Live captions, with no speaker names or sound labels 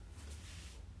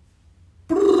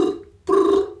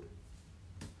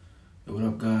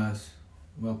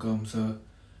Welcome to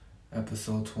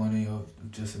episode 20 of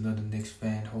Just Another Knicks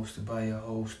Fan, hosted by your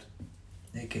host,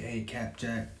 aka Cap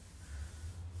Jack.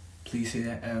 Please say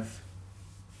that F.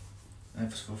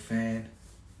 F is for fan.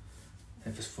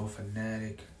 F is for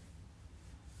fanatic.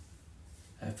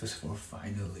 F is for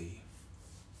finally.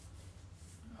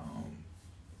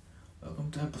 Welcome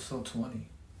to episode 20.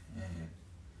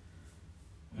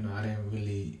 And I didn't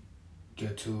really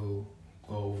get to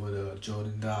go over the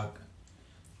Jordan doc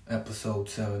episode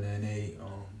 7 and 8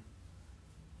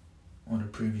 on the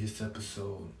previous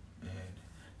episode, and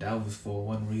that was for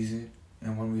one reason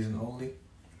and one reason only,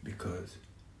 because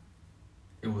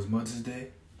it was Mother's Day.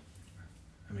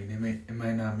 I mean, it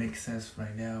might not make sense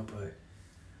right now, but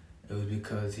it was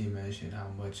because he mentioned how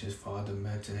much his father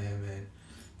meant to him, and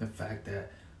the fact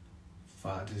that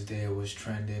Father's Day was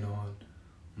trending on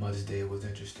Mother's Day was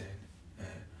interesting. And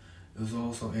it was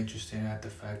also interesting at the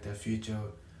fact that Future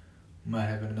might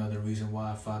have been another reason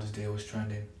why Father's Day was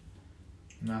trending.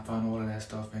 And I found all of that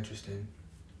stuff interesting.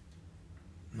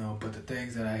 No, but the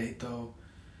things that I hate though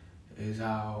is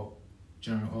how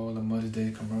during all the Mother's Day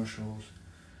commercials,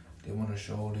 they want to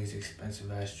show all these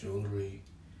expensive ass jewelry,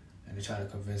 and they try to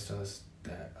convince us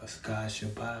that us guys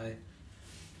should buy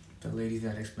the ladies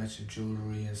that expensive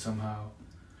jewelry, and somehow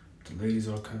the ladies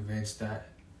are convinced that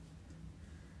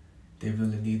they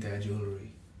really need that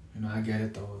jewelry. I get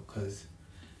it though, because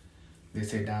they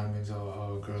say diamonds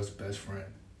are a girl's best friend.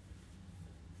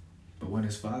 But when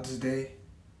it's Father's Day,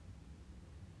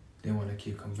 they want to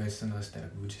keep convincing us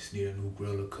that we just need a new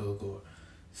grill to cook, or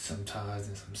some ties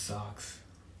and some socks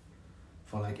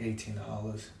for like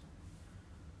 $18.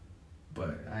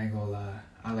 But I ain't gonna lie,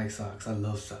 I like socks. I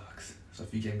love socks. So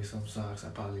if you gave me some socks,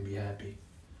 I'd probably be happy.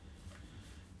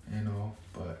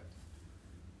 But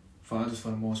fathers for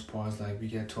the most part, it's like we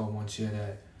get told once a year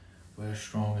that we're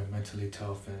strong and mentally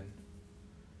tough, and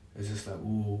it's just like,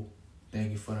 ooh,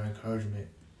 thank you for the encouragement.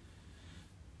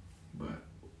 But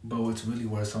what's really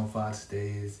worse on Father's Day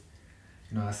is,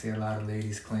 I see a lot of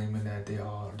ladies claiming that they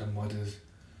are the mothers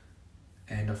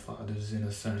and the fathers in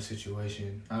a certain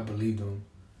situation. I believe them,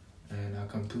 and I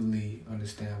completely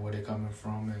understand where they're coming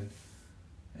from,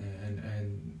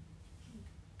 and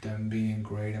them being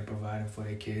great and providing for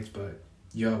their kids. But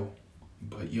yo,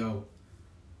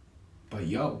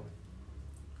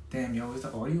 damn, yo, is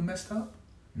the audio messed up?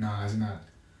 Nah, it's not.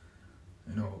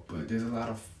 But there's a lot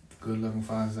of good-loving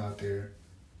fathers out there,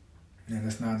 and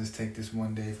let's not just take this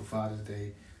one day for Father's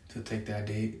Day to take that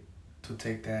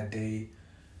day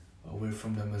away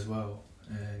from them as well.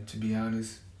 And to be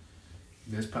honest,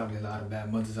 there's probably a lot of bad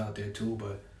mothers out there too,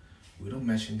 but we don't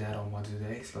mention that on Mother's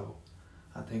Day, so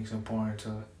I think it's important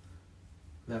to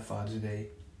let Father's Day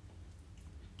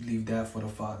leave that for the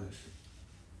fathers.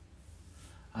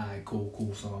 Alright,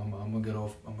 cool. So I'm gonna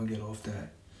get off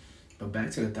that. But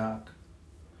back to the doc.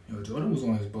 Jordan was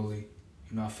on his bully.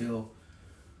 I feel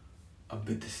a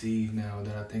bit deceived now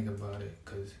that I think about it,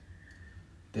 because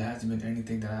there hasn't been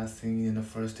anything that I've seen in the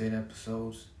first 8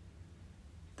 episodes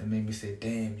that made me say,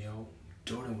 damn, yo,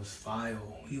 Jordan was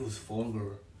vile. He was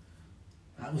vulgar.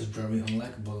 That was very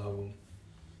unlikable of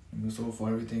him. So for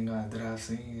everything that I've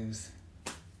seen,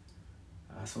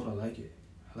 I sort of like it.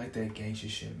 I like that gangster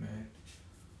shit, man.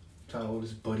 Try all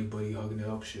this buddy hugging it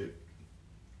up shit.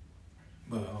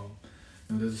 But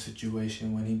there's a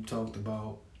situation when he talked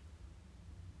about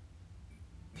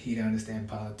he didn't understand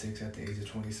politics at the age of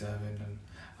 27, and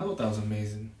I thought that was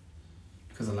amazing,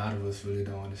 because a lot of us really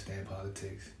don't understand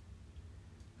politics.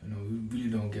 We really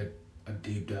don't get a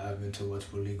deep dive into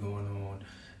what's really going on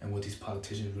and what these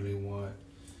politicians really want.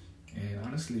 And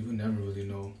honestly, we never really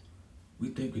know. We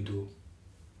think we do,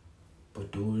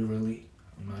 but do we really?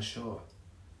 I'm not sure.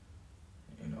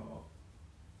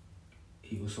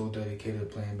 He was so dedicated to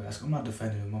playing basketball. I'm not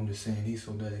defending him, I'm just saying he's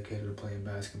so dedicated to playing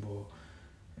basketball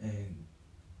and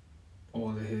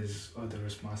all of his other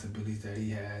responsibilities that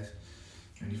he has.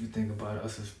 And if you think about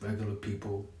us as regular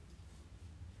people,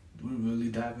 do we really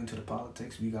dive into the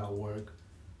politics? We got work,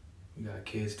 we got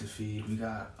kids to feed, we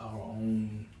got our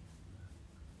own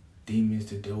demons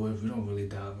to deal with. We don't really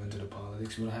dive into the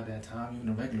politics. We don't have that time. Even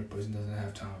a regular person doesn't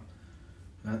have time.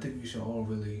 And I think we should all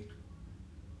really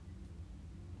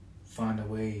find a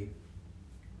way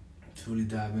to really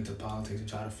dive into politics and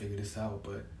try to figure this out,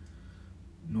 but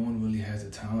no one really has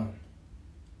the time,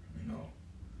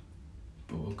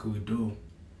 But what could we do?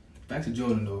 Back to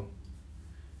Jordan though.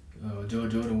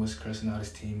 Jordan was cursing out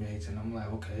his teammates, and I'm like,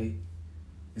 okay,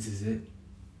 this is it.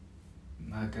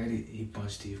 I get it. He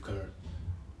punched Steve Kerr.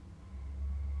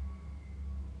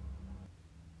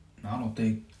 Now, I don't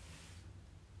think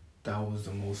that was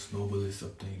the most noblest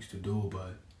of things to do,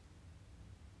 but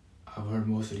I've heard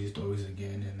most of these stories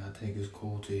again, and I think it's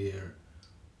cool to hear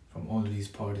from all of these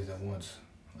parties at once.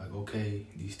 Like, okay,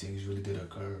 these things really did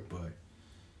occur, but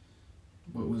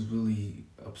what was really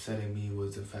upsetting me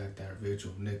was the fact that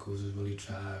Rachel Nichols was really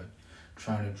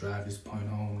trying to drive this point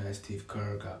home that Steve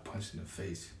Kerr got punched in the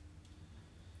face.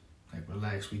 Like,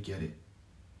 relax, we get it.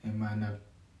 It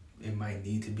might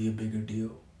need to be a bigger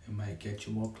deal. It might get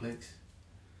you more clicks.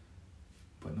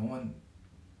 But no one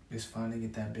is finding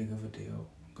it that big of a deal,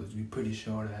 because we're pretty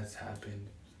sure that's happened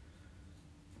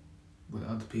with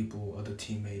other people, other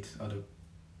teammates, other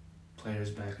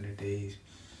players back in the days.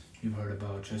 You've heard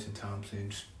about Tristan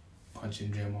Thompson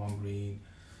punching Draymond Green.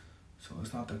 So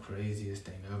it's not the craziest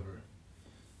thing ever.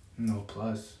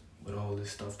 Plus, with all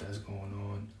this stuff that's going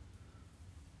on,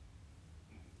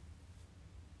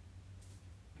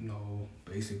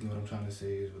 basically what I'm trying to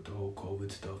say is with the whole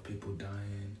COVID stuff, people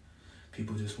dying,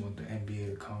 people just want the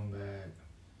NBA to come back.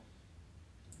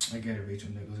 I get it, Rachel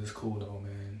Nichols. It's cool though,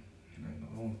 man.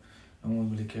 No one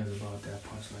really cares about that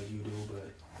punch like you do, but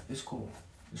it's cool.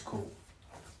 It's cool.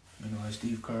 And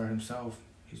Steve Kerr himself,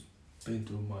 he's been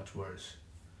through much worse.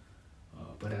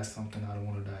 But that's something I don't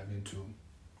want to dive into.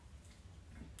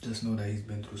 Just know that he's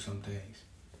been through some things.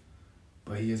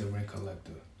 But he is a ring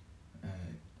collector.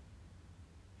 And,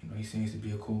 he seems to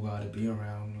be a cool guy to be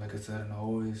around. Like I said, and I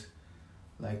always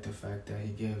like the fact that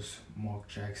he gives Mark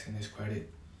Jackson his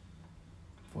credit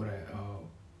for that,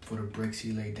 for the bricks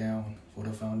he laid down, for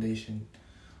the foundation,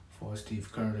 for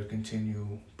Steve Kerr to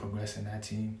continue progressing that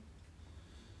team.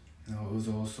 I was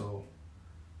also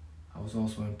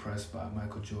impressed by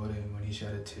Michael Jordan when he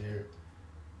shed a tear.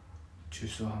 You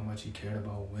saw how much he cared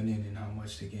about winning and how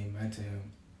much the game meant to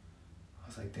him. I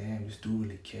was like, damn, this dude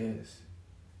really cares.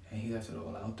 And he left it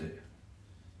all out there.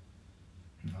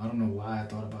 I don't know why I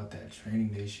thought about that training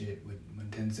day shit when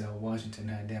Denzel Washington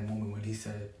had that moment when he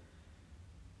said,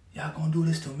 y'all gonna do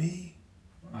this to me?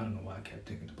 I don't know why I kept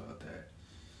thinking about that.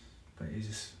 But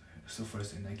it's the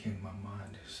first thing that came to my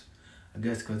mind. I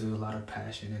guess because there was a lot of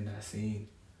passion in that scene.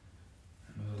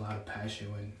 And there was a lot of passion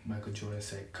when Michael Jordan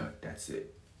said, cut, that's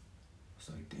it. It's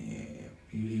like, damn,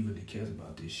 he really cares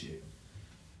about this shit.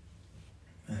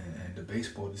 And the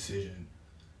baseball decision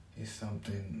is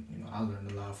something, I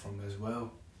learned a lot from as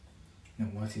well.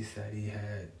 And once he said he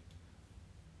had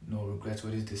no regrets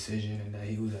with his decision and that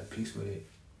he was at peace with it,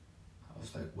 I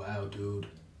was like, wow, dude,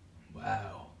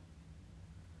 wow.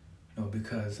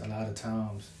 Because a lot of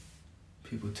times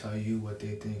people tell you what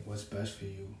they think what's best for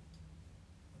you.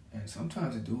 And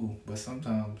sometimes they do, but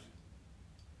sometimes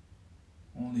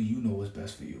only you know what's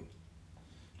best for you.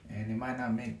 And it might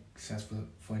not make sense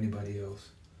for anybody else.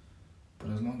 But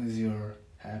as long as you're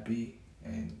happy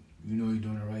and you know you're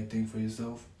doing the right thing for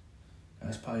yourself,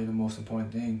 that's probably the most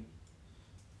important thing.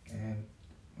 And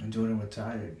when Jordan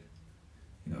retired,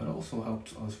 it also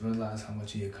helped us realize how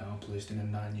much he accomplished in a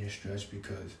 9-year stretch,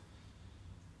 because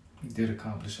he did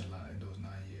accomplish a lot in those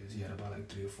 9 years. He had about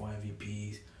 3 or 4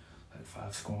 MVPs,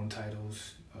 5 scoring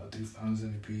titles, 3 Finals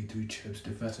MVP, 3 chips,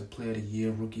 Defensive Player of the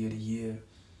Year, Rookie of the Year,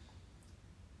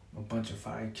 a bunch of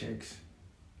fire kicks.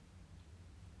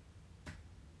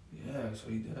 Yeah, so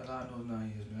he did a lot in those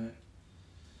 9 years, man.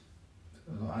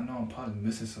 So I know I'm probably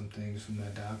missing some things from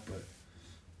that doc,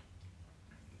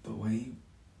 but when he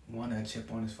won that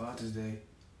chip on his Father's Day,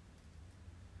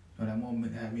 that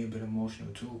moment had me a bit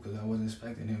emotional too, because I wasn't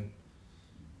expecting him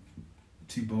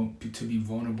to be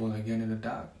vulnerable again in the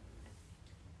doc.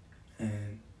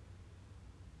 And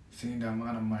seeing the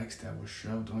amount of mics that were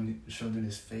shoved in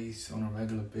his face on a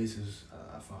regular basis,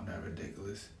 I found that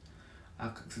ridiculous. I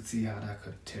could see how that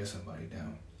could tear somebody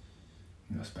down,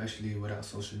 especially without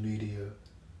social media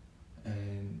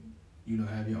and,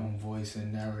 have your own voice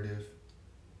and narrative.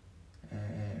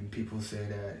 And people say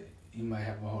that he might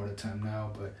have a harder time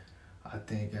now, but I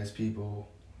think as people,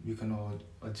 we can all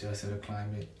adjust to the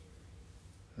climate,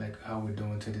 like how we're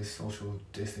doing to this social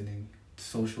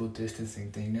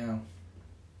distancing thing now.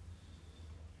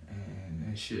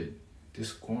 And shit,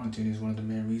 this quarantine is one of the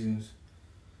main reasons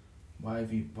why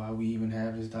we even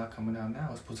have this doc coming out now.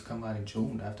 It's supposed to come out in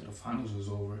June after the finals was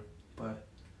over, but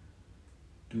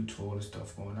due to all this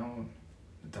stuff going on,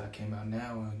 the doc came out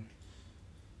now, and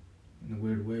in a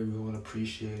weird way, we're all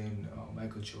appreciating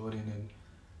Michael Jordan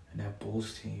and that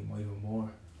Bulls team even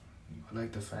more. I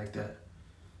like the fact that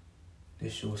they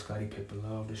showed Scottie Pippen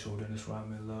love, they showed Dennis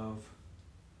Rodman love,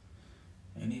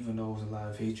 and even though there was a lot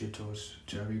of hatred towards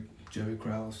Jerry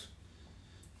Krause,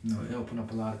 it opened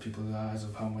up a lot of people's eyes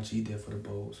of how much he did for the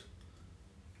Bulls.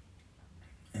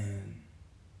 And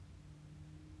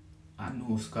I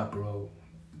knew of Scottsboro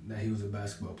that he was a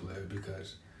basketball player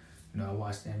because, I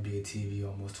watched NBA TV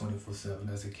almost 24/7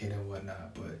 as a kid and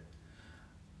whatnot, but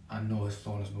I know his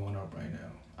phone is going up right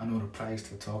now. I know the price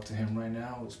to talk to him right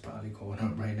now is probably going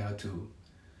up right now to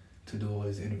do all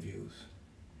his interviews.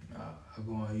 I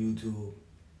go on YouTube.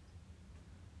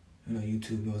 You know,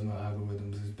 YouTube knows my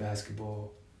algorithms is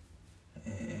basketball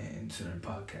and certain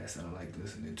podcasts that I like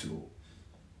listening to.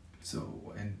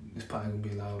 So, and it's probably gonna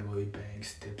be a lot of Lloyd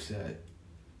Banks, Dipset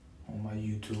on my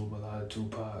YouTube, a lot of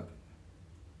Tupac.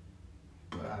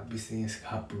 But I'll be seeing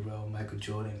Scott Burrell, Michael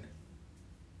Jordan.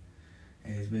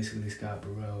 And it's basically Scott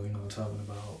Burrell, you know, talking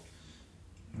about,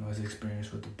 you know, his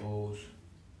experience with the Bulls.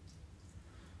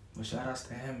 But shout outs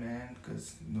to him, man,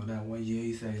 because, you know, that 1 year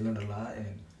he said he learned a lot,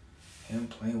 and him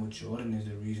playing with Jordan is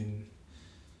the reason,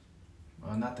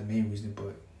 well, not the main reason,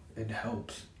 but it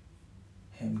helps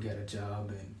him get a job,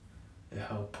 and it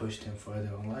helped push him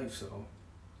further in life, so,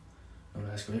 you know,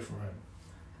 that's great for him.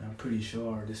 And I'm pretty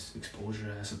sure this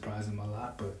exposure has surprised him a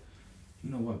lot, but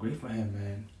you know what, great for him,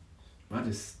 man. I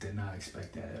just did not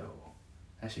expect that at all.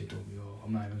 That shit threw me off.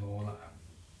 I'm not even gonna lie.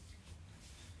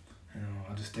 You know,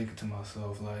 I just thinking to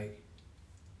myself, like,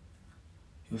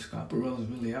 yo, Scott Burrell is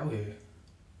really out here.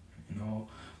 You know,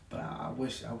 but I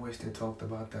wish they talked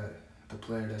about that, the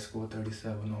player that scored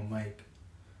 37 on Mike.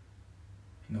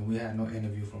 You know, we had no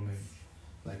interview from him,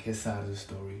 like his side of the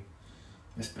story.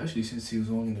 Especially since he was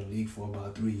only in the league for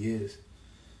about 3 years.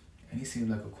 And he seemed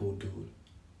like a cool dude.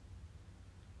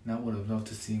 And I would have loved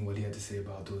to see what he had to say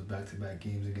about those back-to-back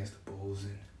games against the Bulls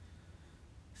and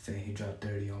saying he dropped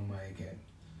 30 on Mike. And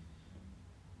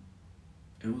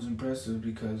it was impressive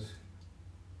because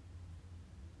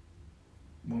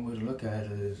one way to look at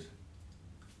it is,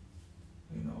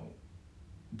 you know,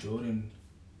 Jordan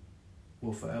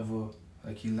will forever,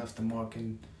 like, he left the mark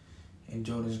in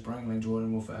Jordan's brain. Like,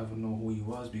 Jordan will forever know who he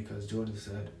was, because Jordan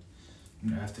said, you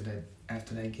know, after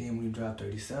that game when he dropped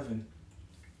 37,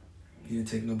 he didn't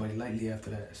take nobody lightly after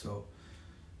that. So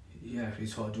he actually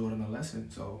taught Jordan a lesson.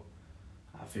 So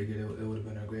I figured it would have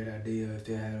been a great idea if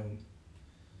they had him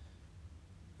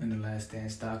in the Last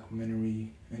Dance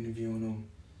documentary, interviewing him.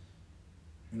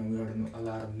 You know, we heard a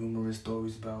lot of numerous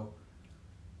stories about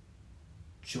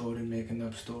Jordan making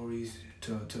up stories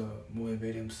to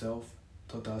motivate himself.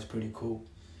 Thought that was pretty cool.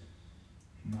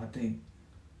 And I think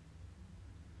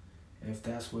if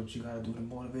that's what you gotta do to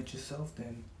motivate yourself,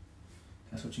 then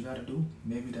that's what you gotta do.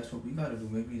 Maybe that's what we gotta do.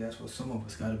 Maybe that's what some of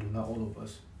us gotta do, not all of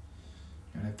us.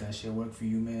 And if that shit work for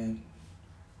you, man,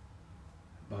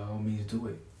 by all means do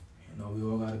it. You know, we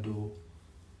all gotta do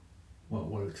what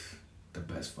works the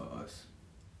best for us.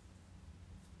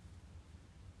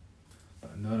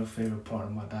 But another favorite part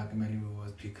of my documentary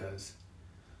was because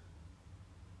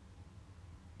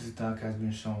this doc has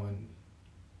been showing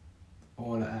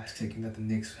all the ass kicking that the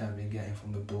Knicks have been getting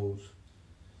from the Bulls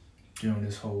during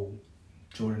this whole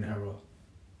Jordan era.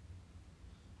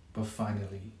 But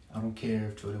finally, I don't care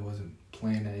if Jordan wasn't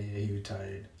playing that year he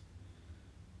retired.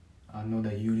 I know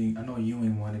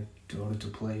Ewing wanted Jordan to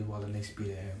play while the Knicks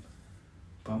beat him.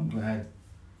 But I'm glad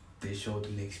they showed the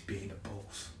Knicks beating the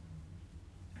Bulls.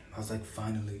 I was like,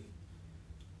 finally.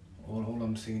 All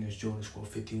I'm seeing is Jordan scored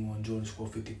 51, Jordan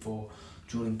scored 54,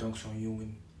 Jordan dunks on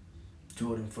Ewing.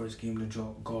 Jordan first game of the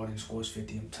Garden scores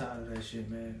 50. I'm tired of that shit,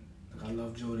 man. Like, I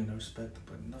love Jordan, I respect him,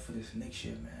 but enough of this Knicks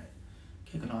shit, man.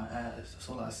 Kicking our ass, that's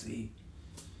all I see.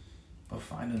 But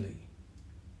finally,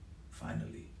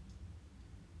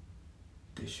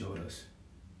 they showed us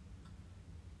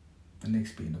the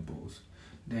Knicks beating the Bulls.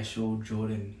 They showed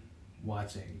Jordan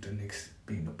watching the Knicks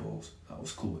beating the Bulls. I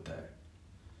was cool with that.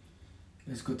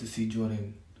 It's good to see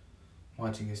Jordan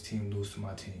watching his team lose to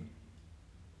my team.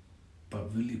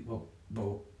 But really, what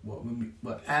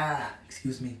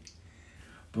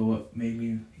made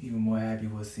me even more happy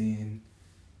was seeing,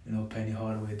 you know, Penny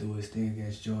Hardaway do his thing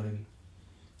against Jordan.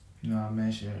 You know, I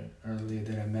mentioned earlier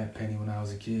that I met Penny when I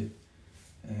was a kid,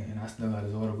 and I still got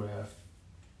his autograph.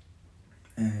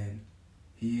 And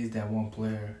he is that one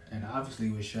player, and obviously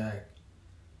with Shaq,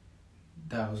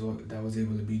 that was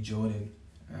able to beat Jordan,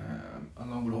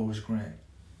 along with Horace Grant.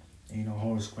 And, you know,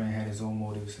 Horace Grant had his own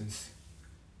motives since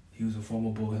he was a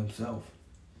former Bull himself.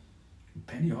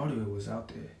 Penny Hardaway was out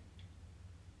there.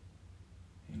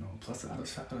 You know, plus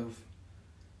outside of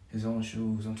his own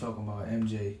shoes, I'm talking about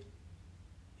MJ.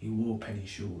 He wore Penny's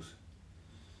shoes.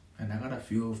 And I got a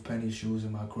few of Penny's shoes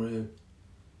in my crib,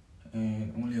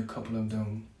 and only a couple of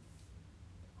them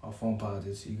are foam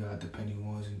posits. He got the Penny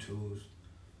 1s and 2s.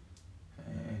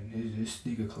 And his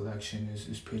sneaker collection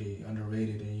is pretty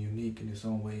underrated and unique in its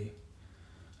own way.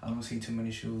 I don't see too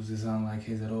many shoes designed like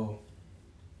his at all.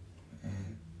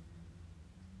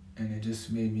 And it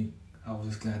just made me, I was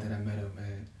just glad that I met him,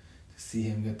 and to see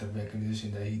him get the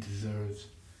recognition that he deserves,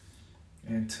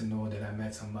 and to know that I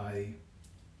met somebody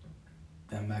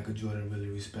that Michael Jordan really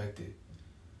respected.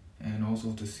 And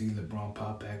also to see LeBron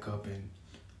pop back up and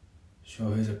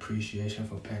show his appreciation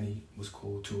for Penny was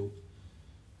cool too.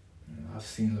 I've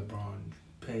seen LeBron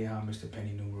pay homage to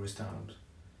Penny numerous times.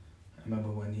 I remember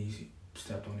when he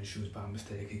stepped on his shoes by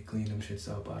mistake, he cleaned them shits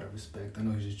up out of respect. I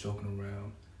know he's just joking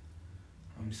around.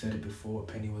 He said it before,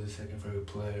 Penny was his second favorite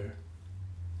player.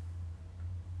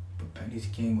 But Penny's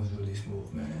game was really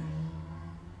smooth, man.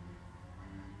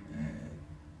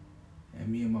 And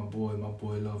me and my boy loved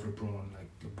LeBron. Like,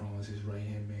 LeBron was his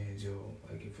right-hand man, yo.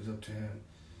 Like, if it was up to him,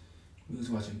 we was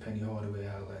watching Penny Hardaway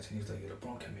highlights, and he was like, yo,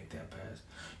 LeBron can't make that pass.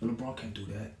 Yo, LeBron can't do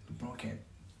that. LeBron can't.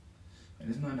 And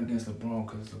it's nothing against LeBron,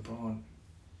 because LeBron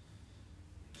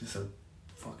just a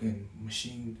fucking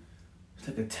machine. It's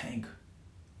like a tank.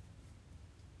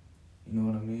 You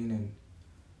know what I mean? And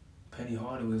Penny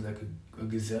Hardaway is like a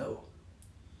gazelle.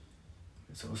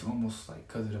 So it's almost like,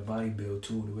 because of the body build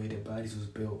too, the way their bodies was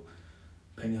built,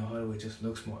 Penny Hardaway just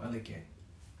looks more elegant.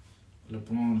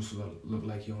 LeBron just look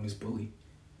like he on his bully.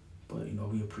 But,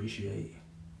 we appreciate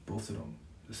both of them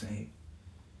the same.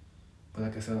 But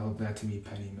like I said, I was glad to meet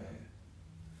Penny,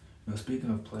 man. Speaking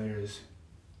of players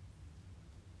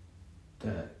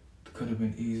that could have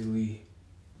been easily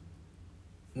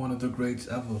one of the greats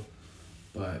ever,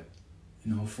 but,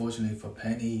 unfortunately for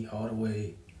Penny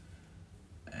Hardaway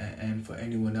and for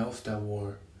anyone else that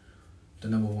wore the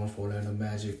number 1 for Orlando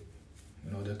Magic,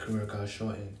 their career got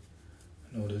shortened.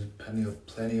 There's plenty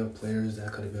of players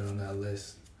that could have been on that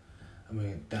list.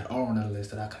 That are on that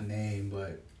list that I can name,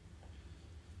 but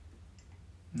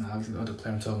obviously the other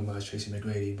player I'm talking about is Tracy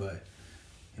McGrady. But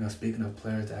speaking of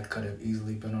players that could have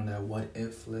easily been on that what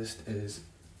if list is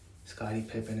Scottie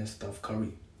Pippen and Steph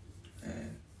Curry.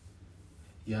 And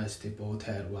yes, they both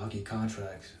had rocky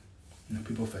contracts.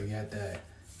 People forget that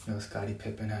Scottie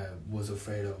Pippen was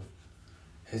afraid of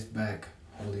his back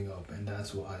holding up, and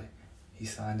that's why he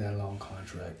signed that long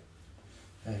contract.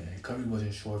 And Curry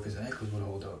wasn't sure if his ankles would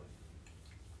hold up.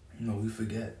 We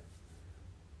forget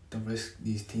the risk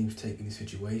these teams take in these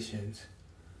situations,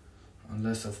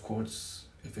 unless, of course,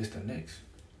 if it's the Knicks.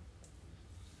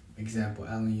 Example,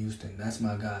 Allen Houston. That's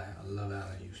my guy. I love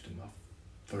Allen Houston, my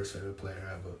first favorite player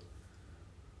ever.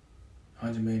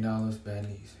 $100 million, bad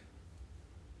knees.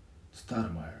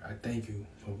 Stoudemire, I thank you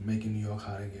for making New York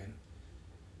hot again.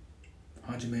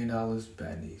 $100 million,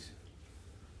 bad knees.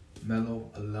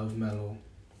 Melo, I love Melo.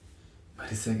 But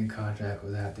his second contract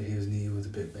was after his knee was a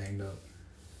bit banged up.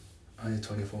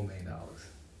 $124 million.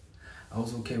 I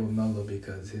was okay with Melo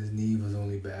because his knee was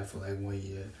only bad for like 1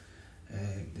 year.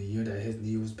 And the year that his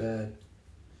knee was bad,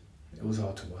 it was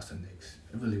hard to watch the Knicks.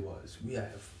 It really was. We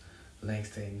have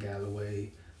Langston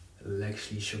Galloway,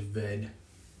 Lexi Chavez.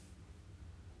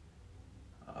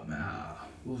 It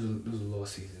was a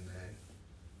lost season,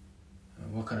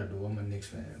 man. What can I do? I'm a Knicks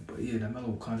fan. But yeah, that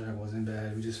Melo contract wasn't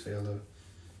bad. We just failed to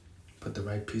put the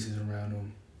right pieces around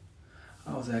him.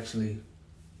 I was actually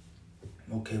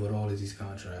okay with all of these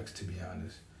contracts, to be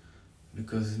honest.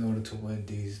 Because in order to win,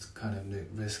 these kind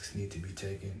of risks need to be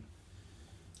taken.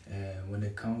 And when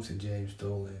it comes to James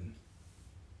Dolan,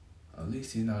 at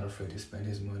least he's not afraid to spend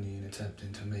his money and attempt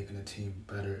into making a team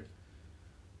better,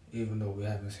 even though we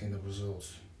haven't seen the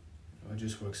results. It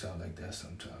just works out like that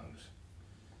sometimes.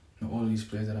 All of these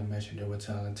players that I mentioned, they were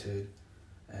talented,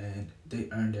 and they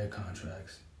earned their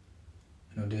contracts.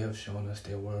 They have shown us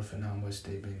their worth and how much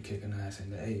they've been kicking ass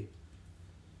in the A.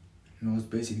 It's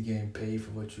basically getting paid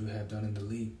for what you have done in the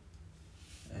league.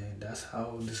 And that's how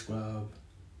I would describe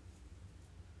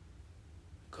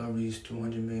Curry's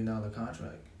 $200 million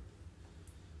contract.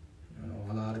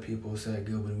 A lot of people said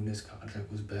Gilbert Arenas'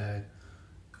 contract was bad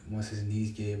once his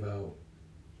knees gave out.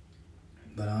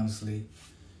 But honestly,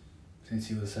 since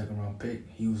he was a second-round pick,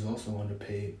 he was also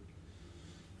underpaid.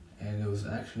 And it was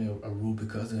actually a rule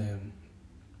because of him.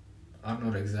 I don't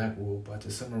know the exact rule, but to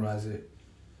summarize it,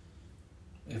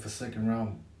 if a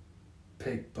second-round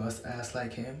pick busts ass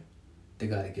like him, they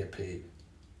got to get paid.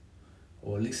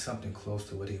 Or at least something close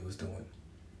to what he was doing.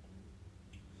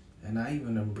 And I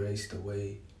even embraced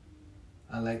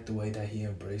I liked the way that he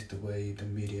embraced the way the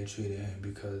media treated him,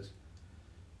 because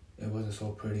it wasn't so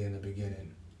pretty in the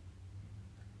beginning.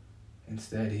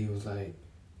 Instead, he was like,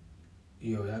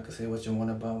 yo, y'all can say what you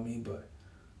want about me, but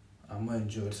I'm going to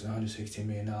enjoy this $116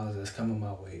 million that's coming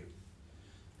my way.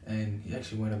 And he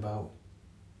actually went about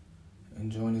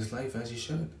enjoying his life as he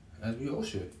should, as we all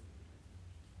should.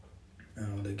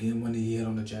 The game winner he hit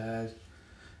on the Jazz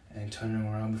and turning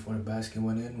around before the basket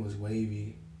went in was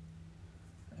wavy.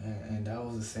 And that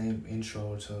was the same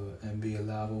intro to NBA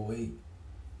Live 08.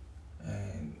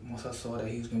 And once I saw that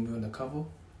he was going to be on the cover,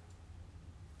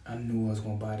 I knew I was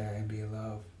going to buy that NBA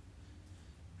Live.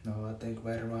 I think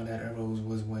right around that era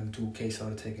was when 2K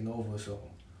started taking over. So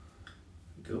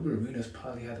Gilbert Arenas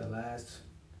probably had the last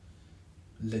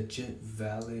legit,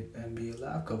 valid NBA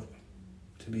live cover,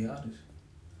 to be honest.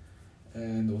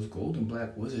 And those gold and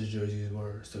black Wizards jerseys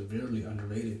were severely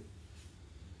underrated.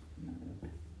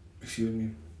 Excuse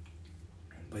me.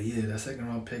 But yeah, that second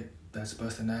round pick, that's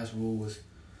busting ass rule was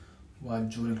why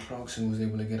Jordan Clarkson was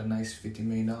able to get a nice $50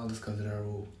 million because of that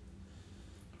rule.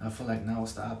 I feel like now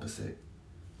it's the opposite.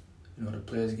 The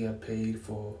players get paid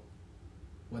for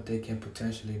what they can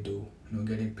potentially do.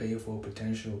 Getting paid for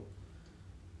potential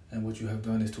and what you have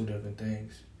done is two different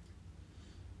things.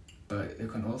 But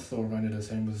it can also run into the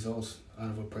same results out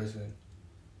of a person.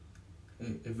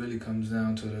 It really comes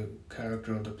down to the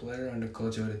character of the player and the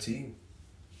culture of the team.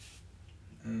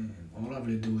 And all I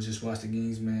really do is just watch the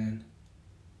games, man.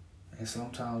 And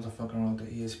sometimes I fuck around with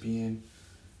the ESPN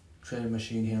trade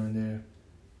machine here and there.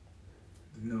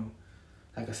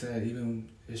 Like I said, even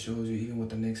it shows you, even with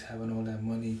the Knicks having all that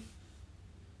money,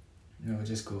 it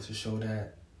just goes to show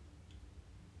that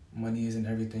money isn't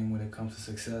everything when it comes to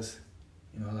success.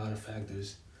 A lot of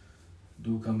factors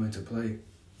do come into play.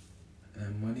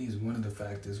 And money is one of the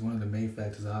factors, one of the main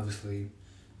factors, obviously.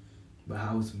 But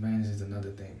how it's managed is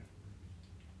another thing.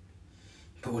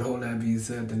 But with all that being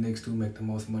said, the Knicks do make the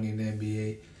most money in the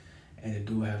NBA. And they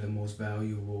do have the most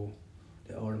valuable,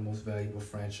 they are the most valuable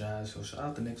franchise. So shout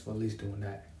out the Knicks for at least doing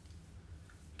that.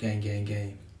 Gang, gang,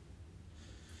 gang.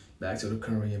 Back to the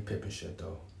Curry and Pip and shit,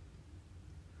 though.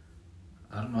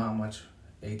 I don't know how much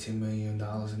 $18 million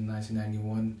in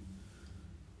 1991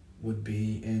 would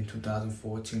be in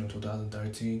 2014 or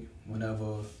 2013,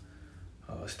 whenever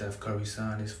Steph Curry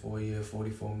signed his 4-year,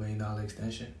 $44 million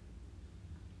extension.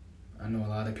 I know a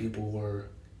lot of people were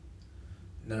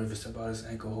nervous about his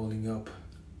ankle holding up.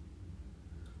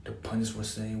 The pundits were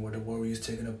saying, were the Warriors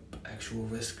taking an actual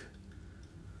risk?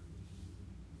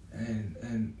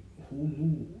 And who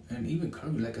knew? And even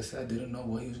Curry, like I said, didn't know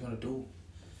what he was going to do.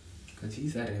 Because he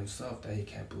said it himself that he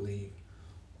can't believe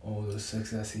all the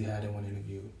success he had in one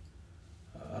interview.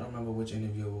 I don't remember which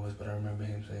interview it was, but I remember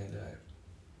him saying that.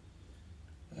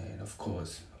 And of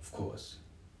course,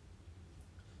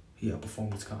 he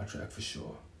outperformed his contract for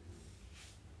sure.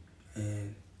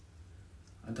 And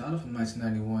a dollar from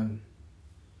 1991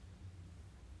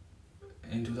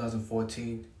 in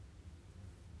 2014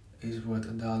 is worth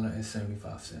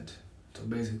 $1.75. So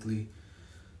basically,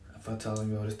 if I tell them,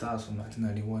 this dollar's from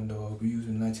 1991, though, if we're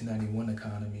using the 1991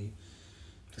 economy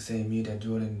to say me that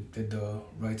Jordan did the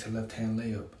right to left hand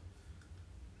layup,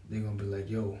 they're gonna be like,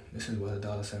 yo, this is worth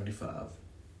 $1.75.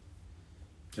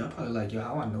 Y'all probably like, yo,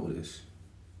 how I know this?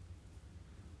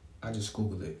 I just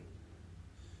Googled it.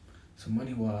 So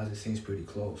money-wise, it seems pretty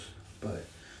close. But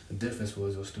the difference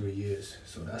was those 3 years.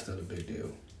 So that's still a big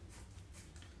deal.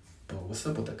 But what's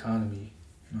up with the economy?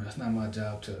 That's not my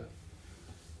job to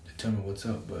determine what's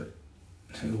up, but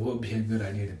it would be a good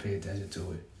idea to pay attention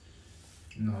to it.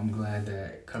 I'm glad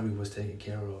that Curry was taken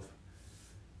care of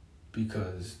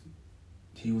because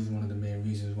he was one of the main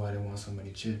reasons why they won so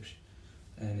many chips.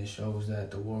 And it shows that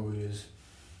the Warriors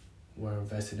were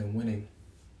invested in winning.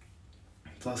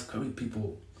 Plus, Curry's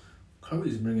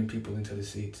bringing people into the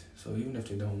seats. So even if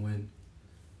they don't win,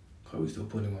 Curry's still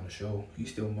putting on a show.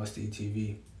 He's still must-see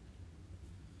TV.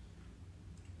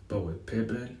 But with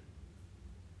Pippen,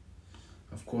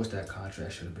 of course that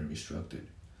contract should have been restructured.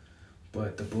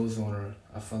 But the Bulls owner,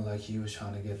 I felt like he was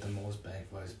trying to get the most bang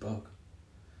for his buck.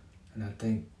 And I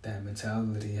think that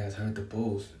mentality has hurt the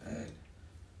Bulls. And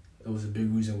it was a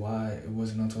big reason why it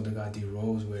wasn't until they got D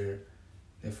Rose where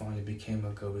they finally became a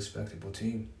good, respectable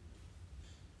team.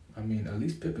 I mean, at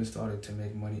least Pippen started to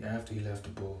make money after he left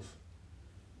the Bulls.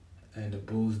 And the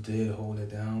Bulls did hold it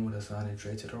down with a signing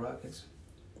trade to the Rockets.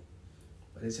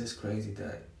 But it's just crazy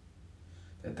that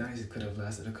dynasty could have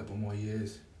lasted a couple more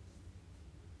years.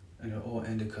 And it all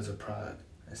ended because of pride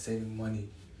and saving money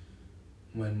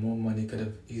when more money could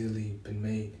have easily been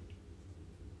made.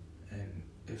 And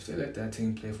if they let that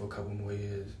team play for a couple more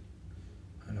years,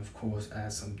 and of course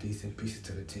add some decent pieces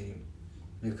to the team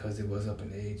because it was up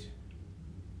in age,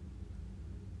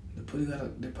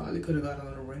 they probably could have got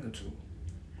another ring or two.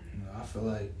 I feel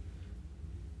like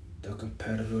the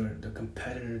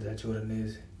competitor that Jordan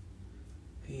is,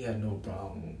 he had no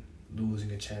problem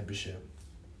losing a championship,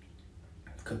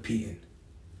 competing.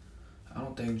 I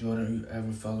don't think Jordan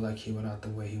ever felt like he went out the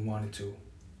way he wanted to.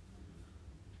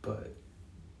 But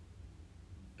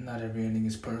not every ending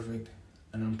is perfect,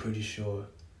 and I'm pretty sure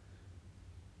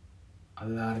a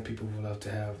lot of people would love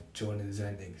to have Jordan's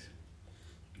endings.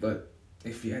 But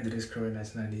if he ended his career in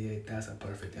 1998, that's a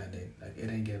perfect ending. Like, it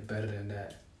ain't get better than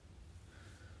that.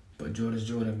 But Jordan's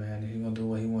Jordan, man. He gonna do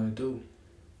what he wanna do.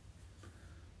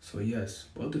 So yes,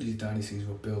 both of these dynasties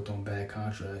were built on bad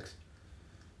contracts.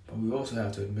 But we also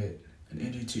have to admit, an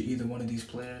injury to either one of these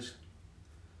players,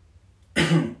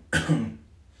 the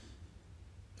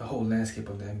whole landscape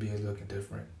of the NBA is looking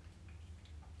different.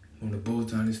 From the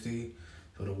Bulls dynasty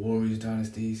to the Warriors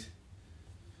dynasties.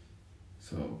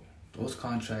 So those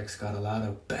contracts got a lot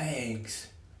of bangs.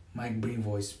 Mike Breen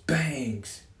voice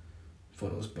bangs for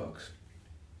those Bucks.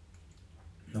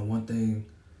 Now one thing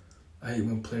I hate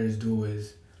when players do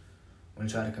is when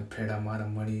they try to compare the amount of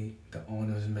money the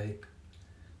owners make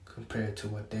compared to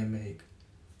what they make,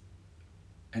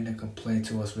 and then complain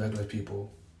to us regular people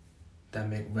that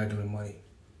make regular money.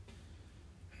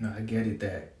 Now I get it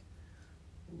that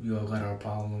we all got our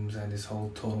problems and this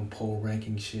whole totem pole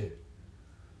ranking shit,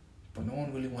 but no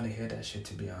one really want to hear that shit,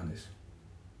 to be honest.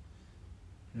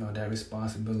 You know, that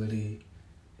responsibility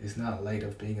is not light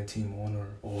of being a team owner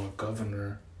or a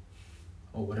governor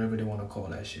or whatever they want to call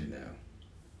that shit now.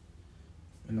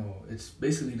 You know, it's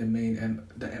basically the main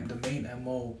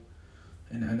MO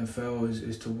in the NFL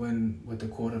is to win with the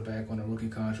quarterback on a rookie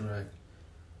contract.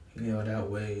 You know, that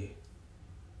way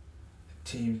the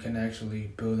team can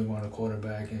actually build around a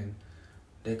quarterback and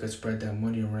they could spread that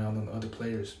money around on other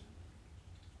players.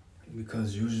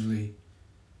 Because usually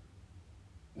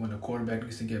when the quarterback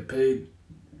needs to get paid,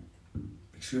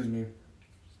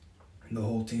 the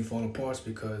whole team fall apart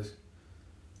because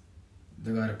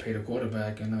they gotta pay the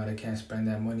quarterback and now they can't spend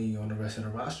that money on the rest of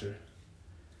the roster.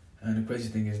 And the crazy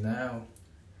thing is now,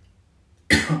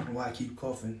 why I keep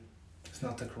coughing, it's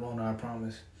not the corona, I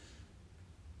promise,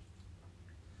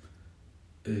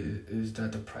 is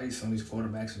that the price on these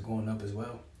quarterbacks is going up as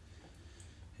well.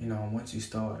 You know, once you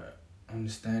start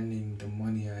understanding the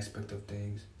money aspect of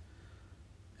things,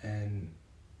 and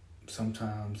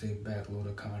sometimes they backload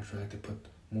a contract, they put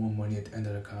more money at the end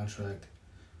of the contract.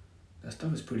 That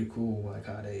stuff is pretty cool, like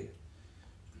how they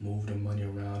move the money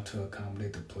around to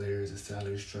accommodate the players, the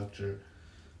salary structure,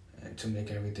 and to make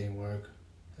everything work.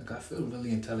 Like, I feel really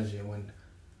intelligent when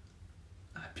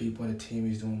I peep what the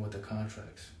team is doing with the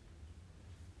contracts.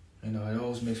 You know, it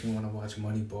always makes me want to watch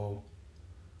Moneyball,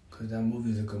 because that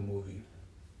movie is a good movie.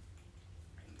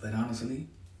 But honestly,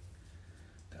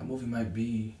 that movie might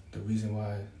be the reason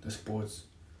why the sports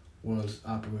world is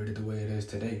operated the way it is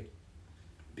today.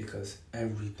 Because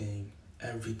everything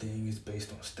is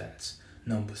based on stats.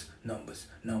 Numbers.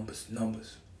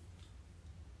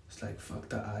 It's like, fuck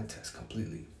the eye test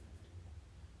completely.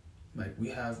 Like, we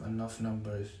have enough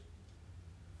numbers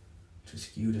to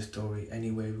skew the story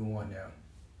any way we want now.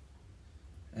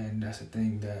 And that's the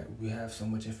thing, that we have so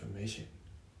much information.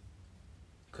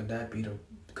 Could that be the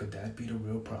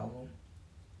real problem?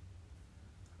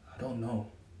 I don't know.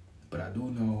 But I do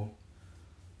know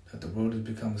that the world is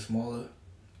becoming smaller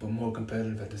but more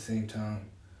competitive at the same time.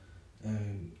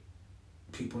 And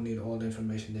people need all the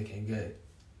information they can get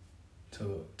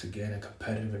to gain a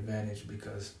competitive advantage,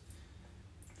 because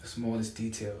the smallest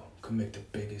detail can make the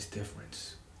biggest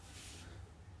difference.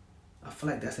 I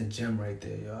feel like that's a gem right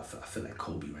there, yo. I feel like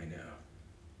Kobe right now.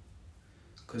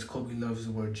 Because Kobe loves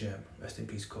the word gem. Rest in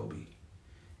peace, Kobe.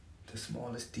 The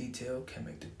smallest detail can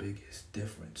make the biggest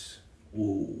difference.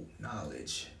 Ooh,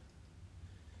 knowledge.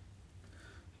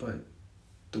 But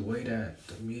the way that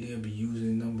the media be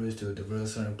using numbers to derail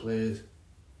certain players,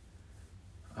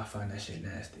 I find that shit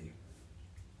nasty.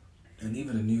 And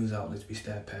even the news outlets be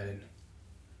statting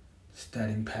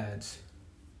pads.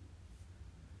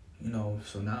 You know,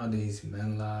 so nowadays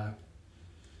men lie,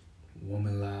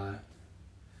 women lie,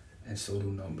 and so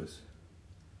do numbers.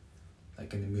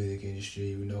 Like in the music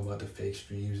industry, we know about the fake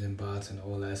streams and bots and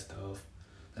all that stuff.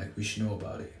 Like, we should know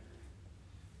about it.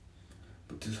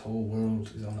 But this whole world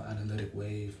is on an analytic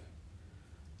wave.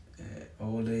 And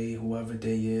whoever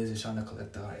they is trying to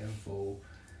collect our info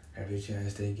every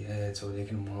chance they get so they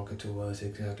can market to us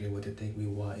exactly what they think we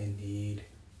want and need.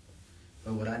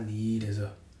 But what I need is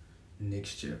a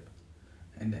Knicks chip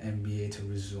and the NBA to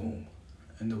resume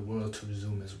and the world to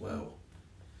resume as well.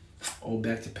 Oh,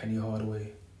 back to Penny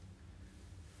Hardaway.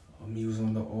 He was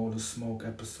on the All the Smoke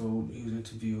episode. He was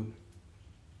interviewed,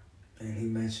 and he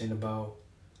mentioned about,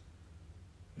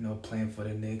 you know, playing for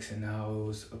the Knicks and how it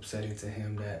was upsetting to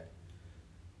him that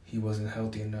he wasn't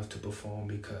healthy enough to perform,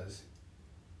 because,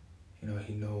 you know,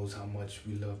 he knows how much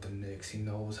we love the Knicks. He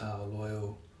knows how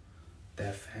loyal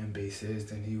that fan base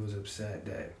is, and he was upset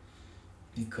that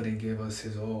he couldn't give us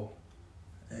his all.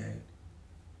 And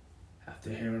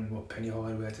after hearing what Penny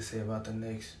Hardaway had to say about the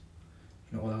Knicks,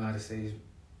 you know, all I gotta say is,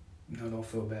 you know, don't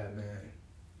feel bad, man.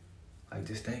 Like,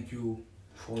 just thank you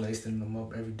for lacing them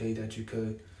up every day that you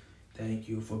could. Thank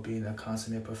you for being a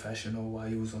consummate professional while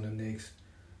you was on the Knicks.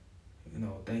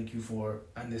 Thank you for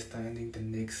understanding the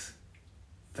Knicks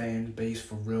fan base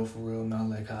for real, not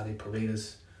like how they berate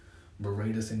us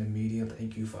in the media.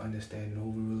 Thank you for understanding who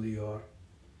we really are.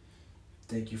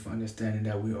 Thank you for understanding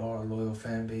that we are a loyal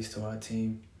fan base to our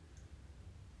team.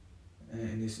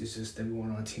 And it's just that we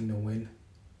want our team to win.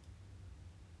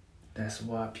 That's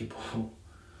why people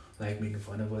like making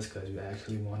fun of us, because we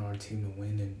actually want our team to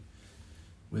win, and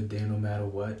we're there no matter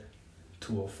what,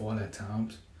 to a fault at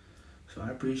times. So I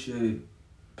appreciate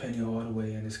Penny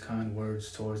Hardaway and his kind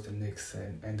words towards the Knicks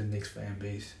and the Knicks fan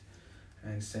base,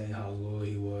 and saying how loyal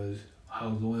he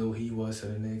was to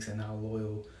the Knicks, and how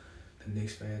loyal the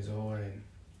Knicks fans are, and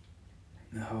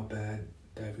how bad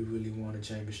that we really want a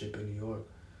championship in New York.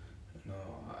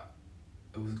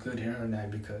 It was good hearing that,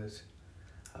 because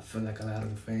I feel like a lot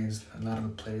of the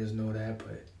players know that,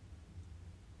 but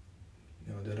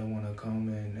they don't want to come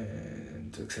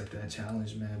and to accept that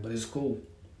challenge, man. But it's cool.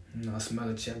 I smell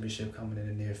a championship coming in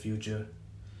the near future.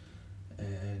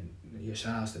 And yeah,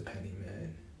 shout outs to Penny,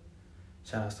 man.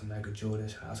 Shout outs to Michael Jordan.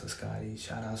 Shout outs to Scotty.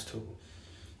 Shout outs to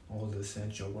all the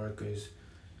essential workers.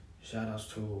 Shout outs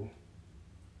to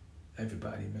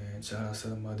everybody, man. Shout outs to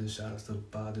the mothers. Shout outs to the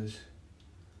fathers.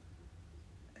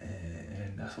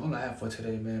 And that's all I have for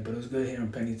today, man. But it was good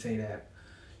hearing Penny say that.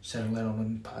 Shedding light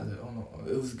on the positive.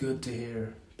 It was good to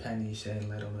hear Penny shedding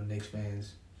light on the Knicks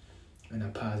fans in a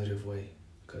positive way,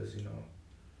 because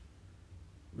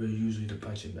we're usually the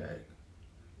punching bag.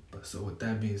 But so with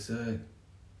that being said,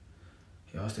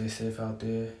 y'all stay safe out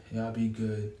there. Y'all be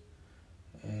good.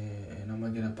 And I'm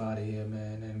gonna get up out of here,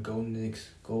 man. And go Knicks,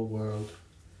 go World.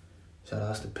 Shout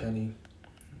outs to Penny.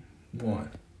 1.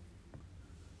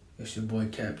 It's your boy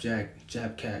Cap Jack,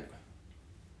 Jap Cat.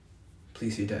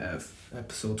 Please see the F.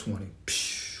 Episode 20.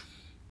 Psh.